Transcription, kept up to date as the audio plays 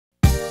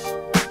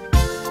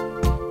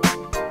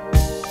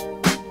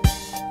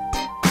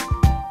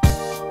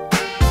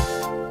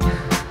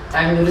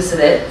I'm Noor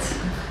El-Sadat.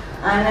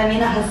 I'm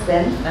Amina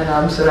Hassan. And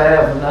I'm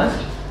Soraya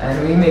AboEl-Nasr.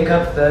 And we make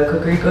up the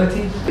Cookery Co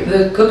team.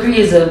 The Cookery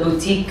is a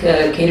boutique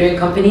catering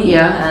company,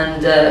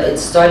 and it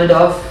started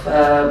off,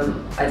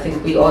 I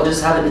think we all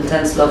just have an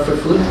intense love for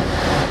food.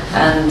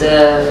 And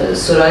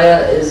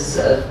Soraya is,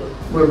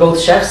 we're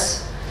both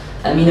chefs.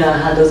 Amina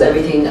handles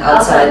everything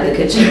outside the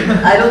kitchen.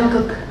 I don't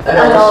cook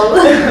at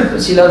all.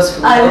 She loves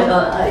food.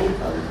 I eat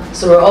all the time.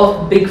 So we're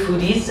all big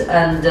foodies,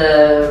 and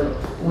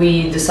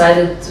we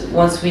decided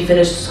once we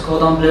finished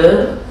Cordon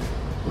Bleu,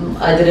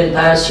 I did it in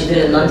Paris, she did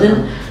it in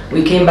London.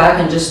 We came back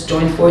and just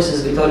joined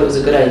forces. We thought it was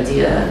a good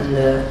idea,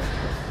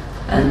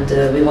 and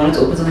we wanted to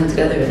open something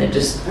together, and it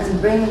just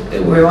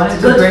we wanted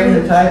to bring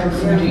the type of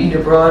food you eat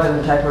abroad and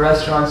the type of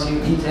restaurants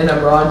you eat in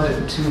abroad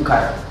to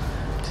Cairo,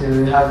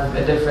 to have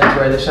a difference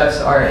where the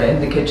chefs are in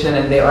the kitchen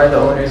and they are the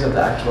owners of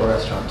the actual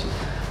restaurant,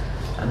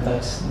 and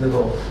that's the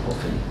goal.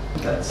 Hopefully,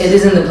 it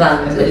is in the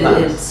plan.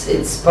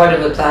 It's part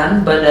of a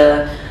plan,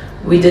 but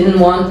we didn't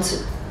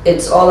want.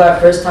 It's all our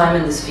first time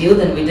in this field,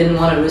 and we didn't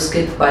want to risk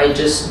it by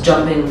just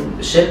jumping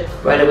ship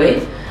right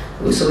away.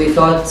 So we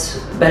thought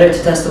better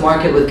to test the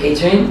market with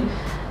catering,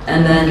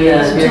 and then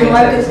to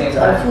market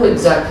our food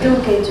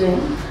through catering,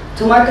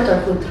 to market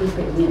our food through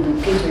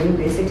catering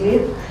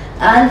basically,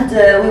 and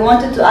we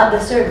wanted to add the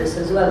service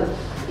as well.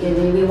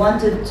 We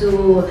wanted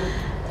to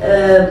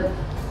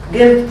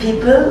give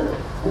people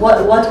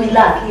what we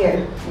lack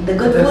here: the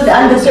good food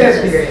and the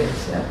service. Experience,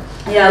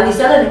 yeah, we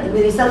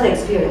sell the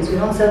experience. We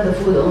don't sell the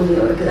food only,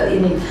 or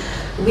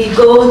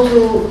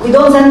we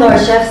don't send our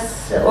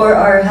chefs or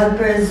our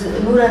helpers.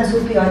 Noor and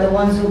Supi are the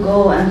ones who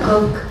go and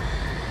cook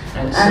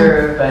and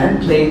serve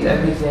and plate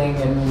everything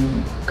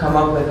and come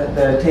up with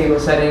the table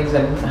settings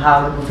and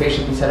how the buffet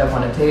should be set up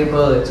on a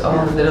table. It's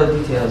all the little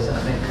details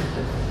that make a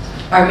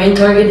difference. Our main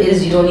target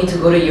is you don't need to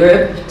go to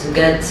Europe to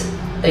get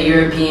a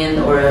European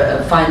or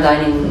a fine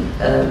dining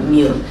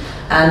meal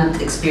and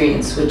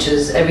experience, which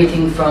is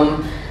everything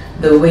from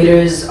the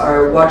waiters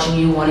are watching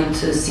you, wanting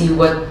to see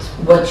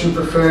what you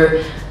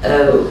prefer.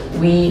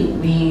 We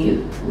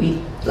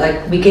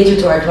cater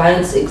to our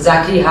clients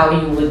exactly how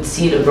you would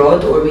see it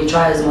abroad, or we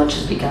try as much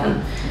as we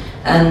can.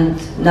 And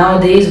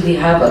nowadays we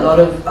have a lot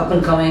of up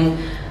and coming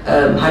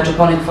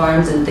hydroponic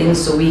farms and things,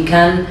 so we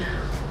can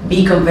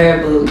be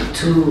comparable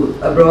to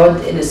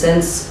abroad in a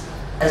sense,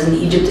 as in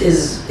Egypt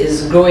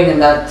is growing in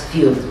that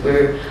field.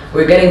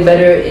 We're getting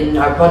better in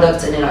our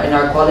products and in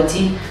our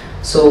quality.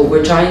 So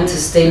we're trying to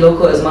stay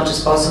local as much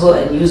as possible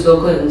and use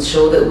local and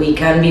show that we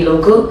can be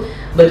local,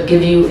 but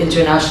give you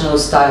international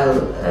style,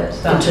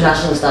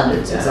 international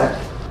standards.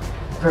 Exactly.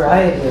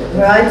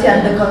 Variety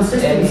and the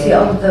consistency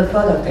of the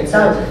product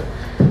itself.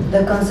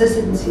 The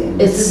consistency.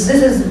 This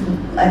is,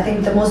 I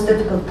think, the most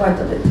difficult part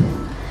of it.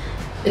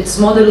 It's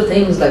small little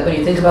things, like when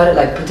you think about it,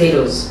 like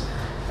potatoes.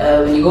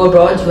 When you go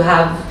abroad, you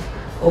have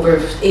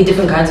over 8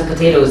 different kinds of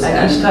potatoes.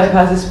 And each type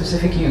has a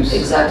specific use.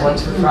 Exactly.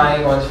 One's for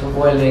frying, one's for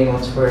boiling,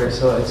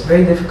 so it's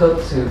very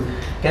difficult to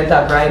get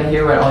that variety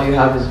here when all you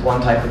have is one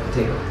type of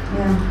potato.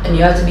 Yeah. And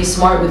you have to be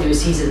smart with your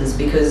seasons,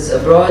 because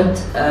abroad,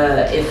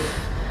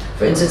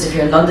 for instance, if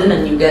you're in London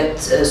and you get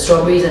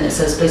strawberries and it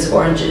says place of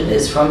origin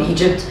is from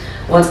Egypt,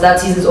 once that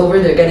season's over,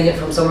 they're getting it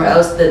from somewhere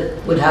else that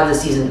would have the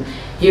season.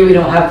 Here we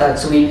don't have that,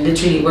 so we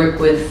literally work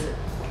with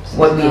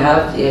what we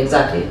have. Yeah,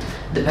 exactly.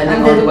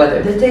 Depending on the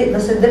weather.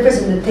 There's a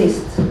difference in the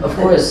taste. Of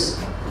course.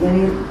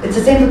 It's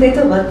the same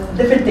potato, but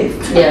different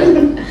taste. Yeah.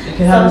 You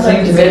can have the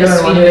same tomato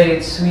and one day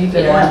it's sweet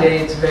and one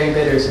day it's very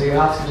bitter, so you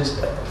have to just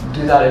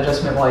do that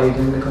adjustment while you're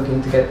doing the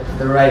cooking to get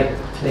the right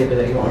flavor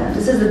that you want. Yeah,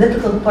 this is the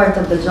difficult part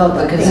of the job.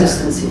 The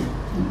consistency.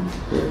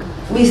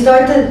 We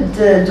started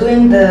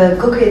doing the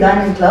Cookery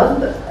Dining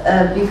Club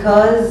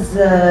because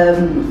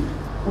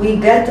we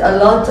get a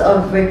lot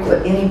of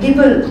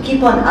people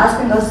keep on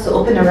asking us to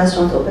open a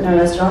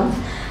restaurant,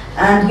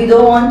 and we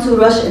don't want to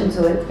rush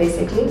into it,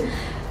 basically.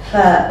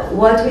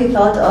 What we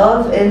thought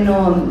of,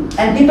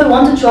 and people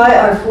want to try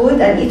our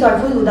food and eat our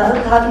food without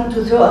having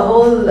to throw a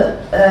whole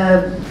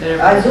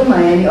azuma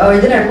or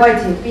dinner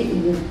party,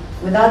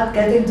 without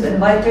getting to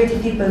invite 30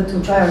 people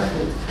to try our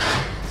food.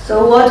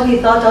 So what we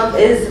thought of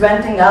is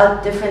renting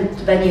out different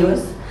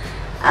venues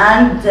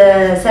and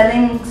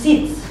selling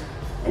seats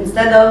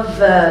instead of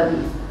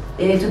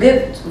to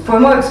give for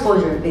more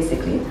exposure,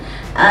 basically,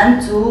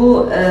 and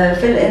to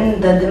fill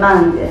in the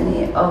demand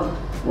of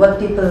what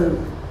people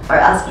are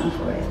asking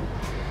for.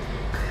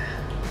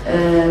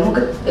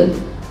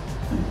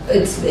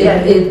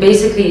 It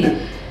basically,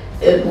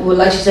 well,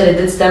 like she said, it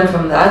did stem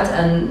from that,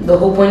 and the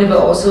whole point of it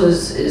also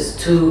is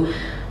to,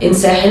 in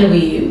Sahel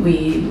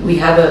we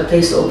have a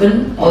place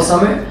open all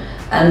summer,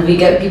 and we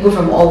get people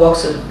from all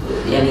walks of,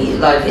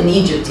 like in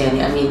Egypt,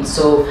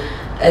 so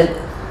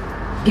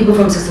people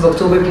from 6th of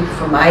October, people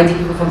from Maidi,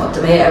 people from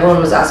Attamaya, everyone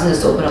was asking us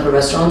to open up a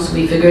restaurant, so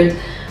we figured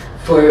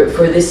for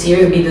this year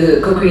it'd be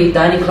the Cookery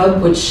Dining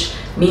Club, which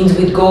means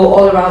we'd go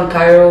all around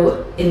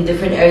Cairo in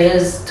different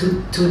areas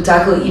to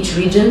tackle each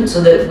region, so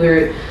that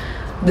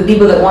the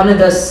people that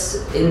wanted us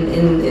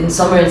in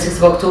summer in 6th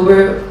of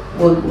October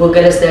will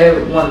get us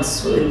there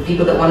once.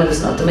 People that wanted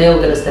us in Attamaya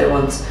will get us there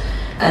once.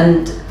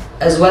 And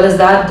as well as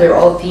that, they're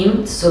all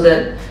themed so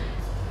that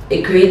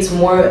it creates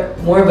more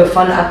of a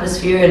fun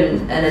atmosphere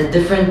and a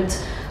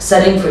different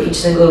setting for each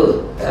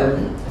single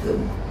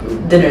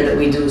dinner that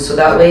we do. So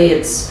that way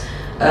it's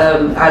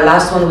our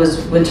last one was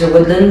Winter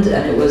Woodland,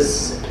 and it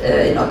was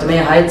in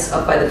Ottomea Heights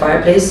up by the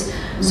fireplace.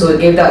 So it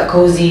gave that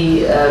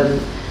cozy,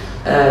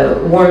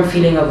 warm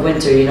feeling of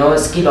winter, you know, a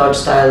ski lodge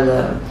style.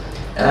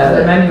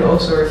 The menu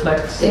also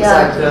reflects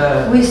exactly.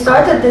 We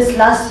started this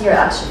last year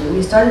actually.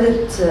 We started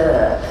it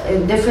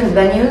in different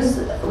venues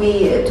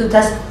to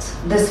test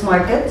this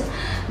market.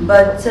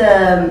 But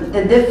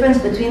the difference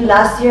between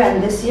last year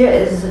and this year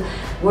is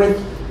with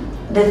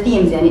the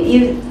themes. Yani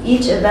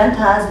each event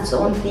has its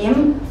own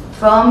theme,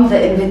 from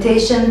the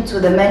invitation to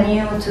the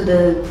menu to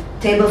the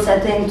table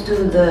setting to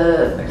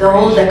the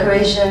whole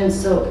decoration.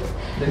 So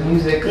the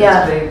music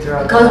that's played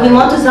throughout. Because we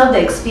want to sell the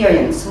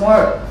experience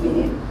more.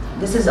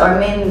 This is our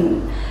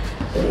main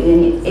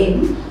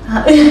aim.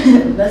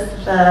 But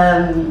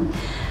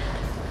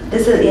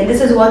this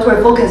is what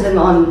we're focusing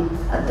on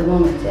at the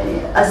moment.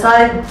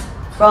 Aside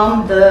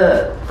from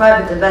the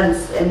private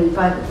events in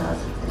private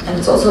houses. And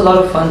it's also a lot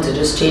of fun to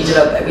just change it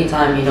up every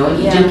time, you know.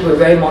 In Egypt, we're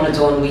very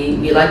monotone.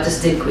 We like to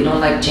stick, we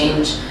don't like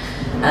change.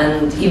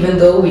 And even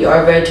though we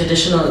are very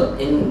traditional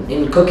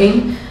in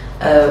cooking,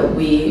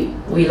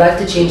 we like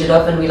to change it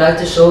up, and we like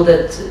to show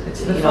that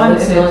it's the fun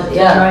in it, to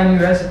try new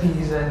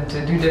recipes and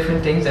to do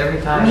different things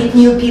every time. Meet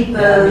new people.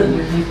 Yeah, meet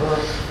new people.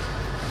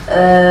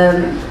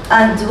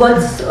 And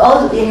what's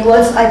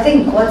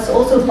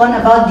also fun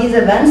about these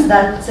events,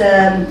 that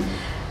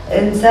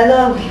instead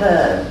of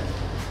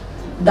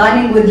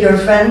dining with your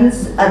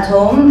friends at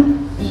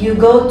home, you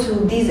go to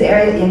these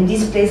areas, in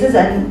these places,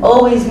 and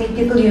always meet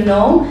people you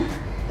know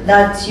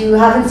that you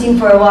haven't seen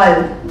for a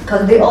while,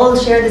 because they all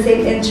share the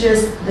same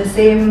interests,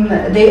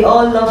 they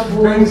all love food.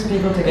 It brings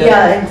people together.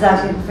 Yeah,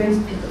 exactly, it brings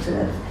people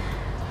together.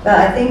 But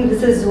I think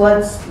this is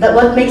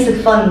what makes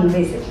it fun,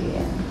 basically.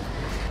 Yeah.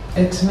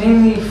 It's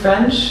mainly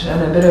French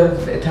and a bit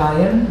of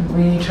Italian.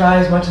 We try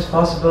as much as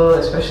possible,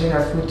 especially in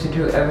our food, to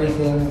do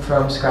everything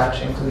from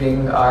scratch,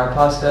 including our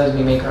pastas.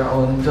 We make our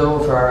own dough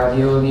for our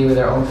ravioli with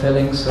our own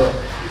fillings, so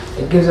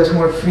it gives us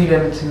more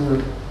freedom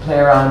to play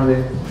around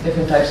with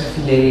different types of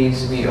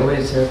fillets. We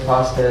always serve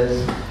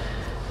pastas.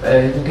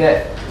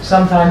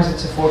 Sometimes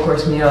it's a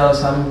 4-course meal,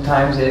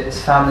 sometimes it's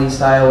family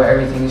style where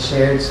everything is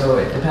shared, so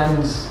it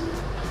depends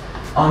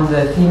on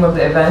the theme of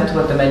the event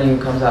what the menu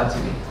comes out to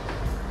be.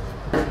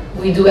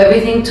 We do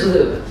everything to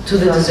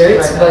the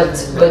desserts,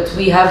 but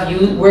we have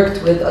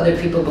worked with other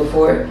people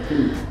before.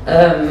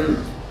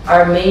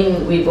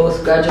 We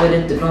both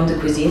graduated Diplôme de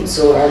Cuisine,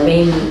 so our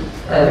main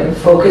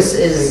focus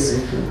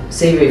is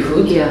savory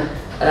food. Yeah,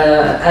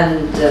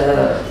 and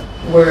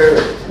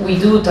we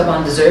do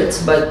taban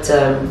desserts, but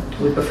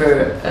we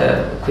prefer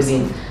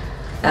cuisine.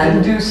 And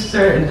we do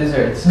certain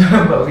desserts,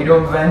 but we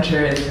don't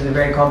venture into the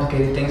very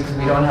complicated things because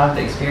we don't have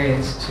the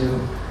experience to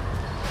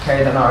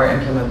carry them out or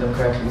implement them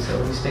correctly. So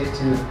we stick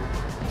to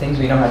things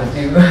we know how to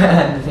do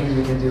and the things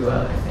we can do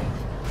well, I think.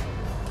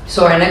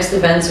 So our next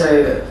events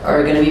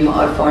are going to be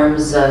Ma'ar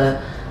Farms,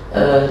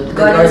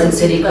 Garden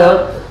City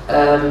Club,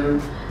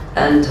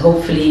 and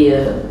hopefully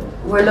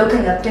we're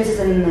looking at places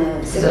in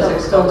 6th of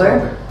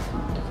October.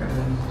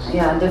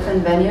 Yeah,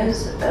 different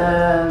venues.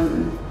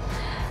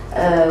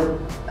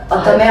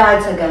 Ottomea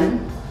Heights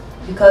again,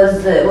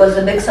 because it was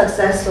a big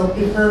success, so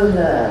people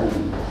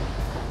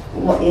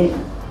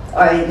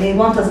they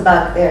want us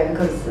back there,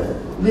 because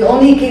we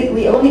only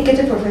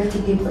cater for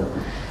 50 people.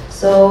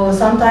 So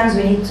sometimes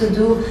we need to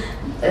do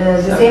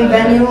the same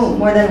venue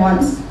more than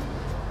once.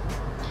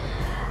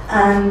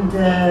 And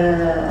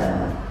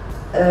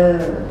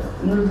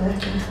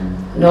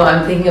no,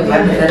 I'm thinking of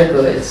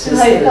hypothetical. It's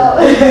just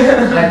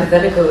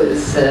hypothetical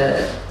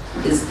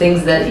is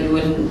things that you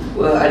wouldn't.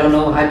 Well, I don't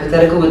know.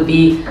 Hypothetical would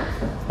be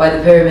by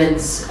the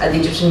pyramids, at the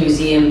Egyptian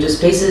Museum, just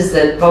places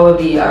that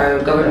probably our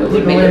government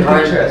would make it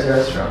hard. As a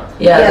restaurant.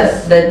 Yeah,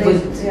 yes, that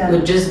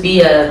would just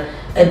be a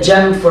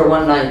gem for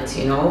one night,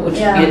 you know, which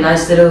would be a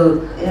nice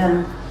little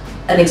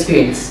an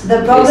experience.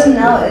 The problem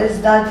now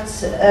is that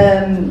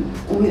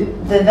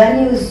the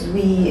venues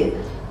we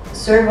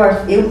serve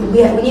we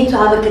need to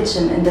have a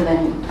kitchen in the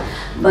venue,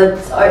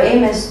 but our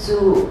aim is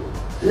to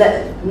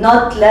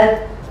not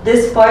let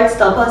this part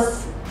stop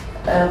us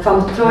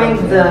from throwing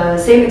the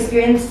same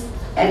experience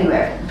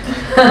anywhere.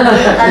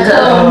 At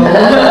home.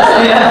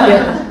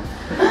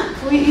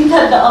 We eat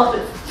at the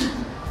office.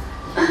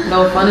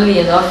 No, funnily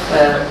enough,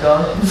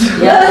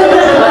 funnily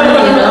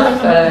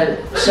enough,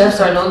 chefs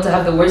are known to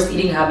have the worst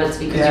eating habits,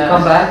 because you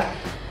come back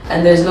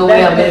and there's no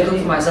way I'm going to cook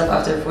for myself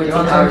after 14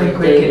 hours. Something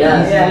quick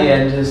and easy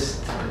and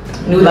just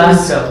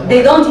noodles.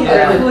 They don't eat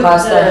their food.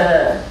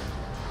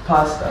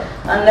 Pasta.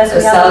 Unless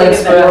we have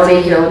to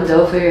make your own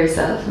dough for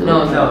yourself.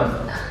 No.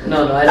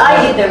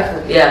 I eat their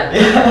food. Yeah.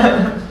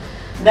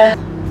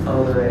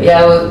 All the way.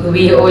 Yeah, well,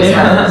 we always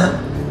have.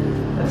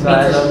 That's why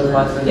I love the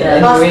pasta. Yeah.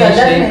 Any way,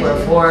 shape or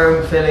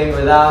form, filling,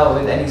 without,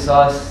 with any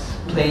sauce,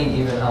 plain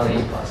even, I'll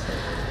eat pasta.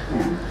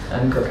 Yeah.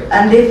 And cook it.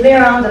 And they play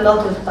around a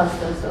lot with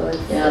pasta, so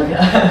it's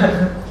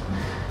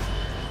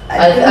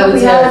I would we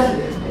say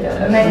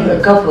have many.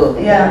 a couple.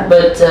 Yeah.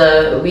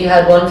 But we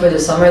had one for the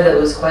summer that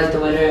was quite the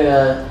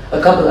winner.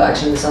 A couple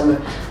actually in the summer.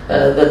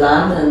 The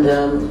lamb and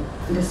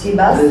The sea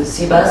bass. the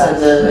sea bass and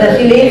The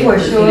filet for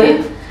sure.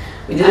 Filet.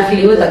 We did a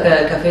filet with like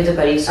a Café de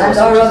Paris sauce. And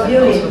our which is, like,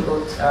 ravioli. also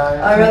good.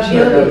 Our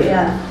ravioli,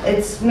 yeah.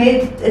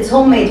 It's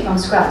homemade from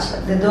scratch.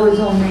 Like the dough is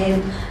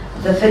homemade,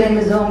 the filling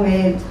is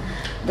homemade,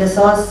 the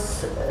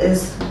sauce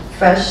is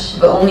fresh.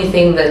 The only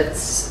thing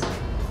that's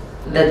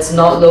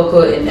not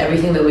local in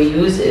everything that we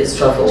use is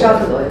truffle oil.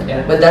 Truffle oil.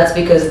 Yeah. But that's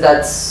because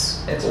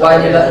that's It's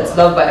widely available. it's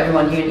loved by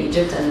everyone here in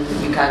Egypt, and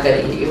you can't get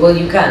it here. Well,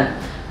 you can,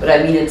 but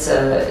I mean it's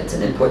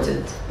an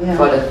imported Yeah.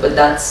 product. But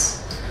that's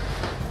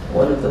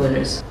one of the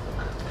winners.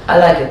 I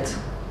like it,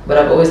 but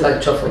I've always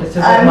liked truffle. It's a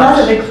bit I'm not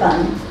a much. big fan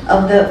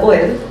of the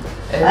oil.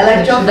 I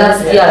like chocolate.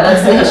 That's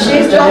that's the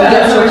issue. She's chocolate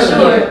Yeah, for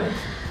sure.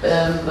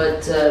 sure.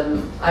 But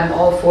I'm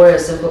all for a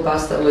simple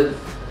pasta with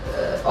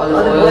olive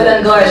Olive oil oil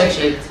and garlic.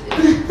 shaped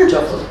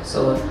truffle. So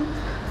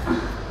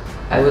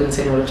I wouldn't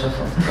say no to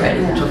truffle. Right?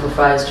 Yeah. Truffle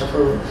fries,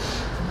 truffle.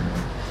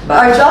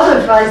 Our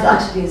chocolate fries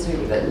actually is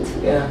really good.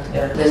 Yeah,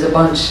 Yeah. there's a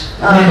bunch.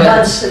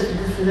 This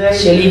is very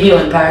Chez Livio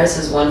in Paris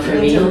is one for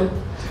me. too.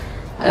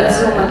 And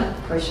Zuma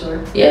for sure.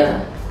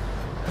 Yeah.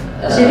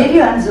 Chez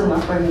Livio and Zuma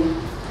for me.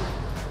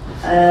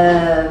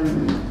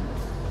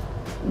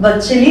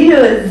 But Chez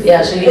Livio is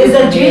Yeah, Chez Livio is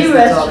for a me dream is the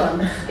top.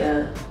 restaurant.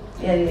 Yeah.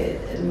 Yeah.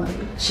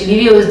 Chez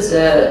Livio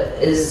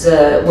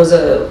was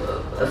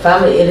a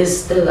family. It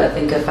is still, I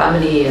think, a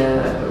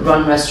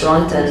family-run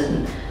restaurant,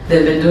 and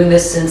they've been doing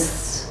this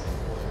since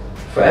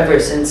forever.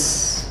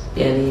 Since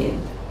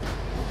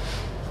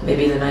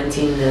maybe in the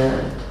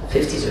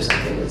 1950s or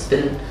something. It's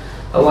been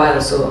a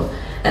while. So,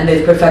 and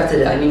they've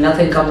perfected it. I mean,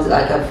 nothing comes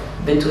like I've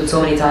been to it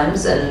so many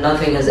times, and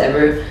nothing has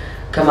ever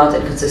come out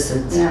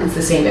inconsistent. Yeah. It's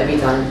the same every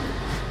time.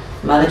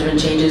 Management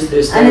changes.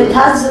 There's still And it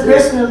has a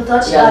personal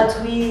touch Yeah.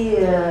 that we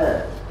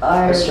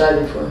are. we're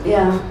striving for.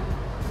 Yeah,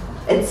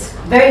 it's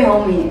very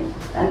homey,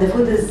 and the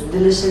food is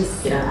delicious.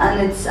 Yeah.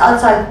 And it's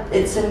outside.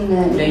 It's in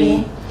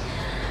Neuilly.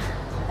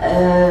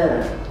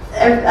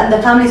 and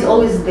the family is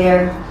always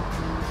there.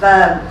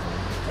 But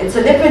it's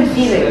a different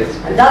feeling.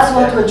 And that's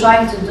what we're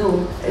trying to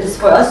do. Is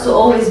for us to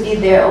always be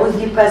there, always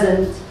be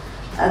present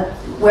at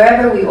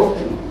wherever we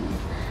open.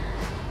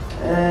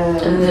 And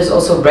then there's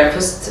also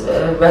breakfast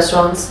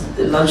restaurants,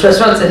 lunch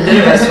restaurants, and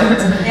dinner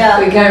restaurants. Yeah.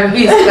 We can't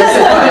really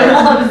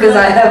specify because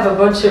I have a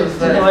bunch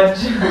of.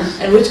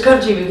 And which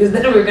country? Because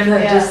then we're gonna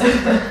Yeah. just.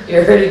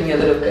 You're hurting me a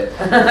little bit.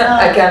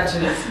 I can't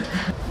choose.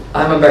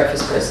 I'm a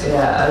breakfast person.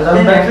 Yeah, I love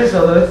Dinner. breakfast,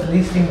 although it's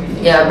least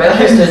ingredients. Yeah,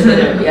 breakfast and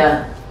dinner.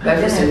 Yeah,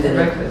 breakfast and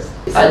dinner. Breakfast.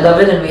 I love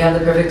it, and we have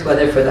the perfect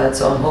weather for that.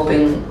 So I'm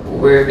hoping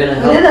we're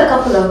gonna We did help. a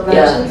couple of Yeah.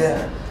 branches. Yeah.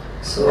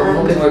 So I'm And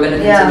hoping we're gonna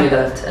yeah. continue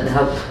that and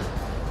help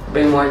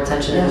bring more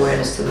attention and Yes.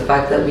 awareness to the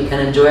fact that we can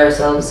enjoy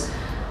ourselves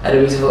at a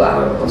reasonable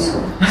hour. Also,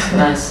 it's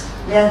nice.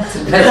 Yes,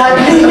 It's the best.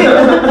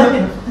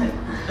 exactly.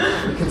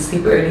 We can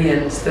sleep early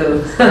and still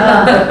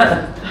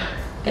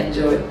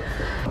enjoy.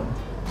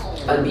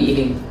 I'll be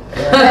eating.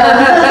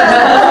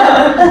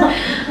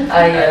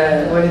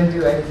 I wouldn't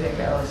do anything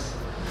else.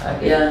 I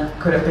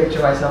couldn't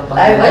picture myself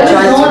I behind I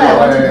tried to wanted to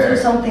order.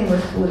 do something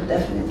with food,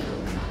 definitely.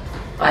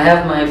 I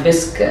have my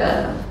bisque.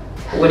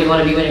 What do you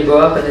want to be when you grow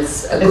up? And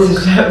it's a cook.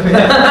 It's a chef,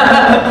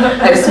 yeah.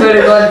 I swear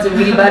to God, it's a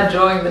really bad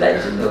drawing that I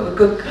should know a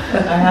cook.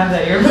 I have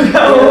that yearbook.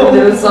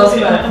 Little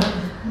saucepan.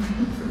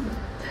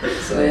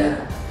 So yeah.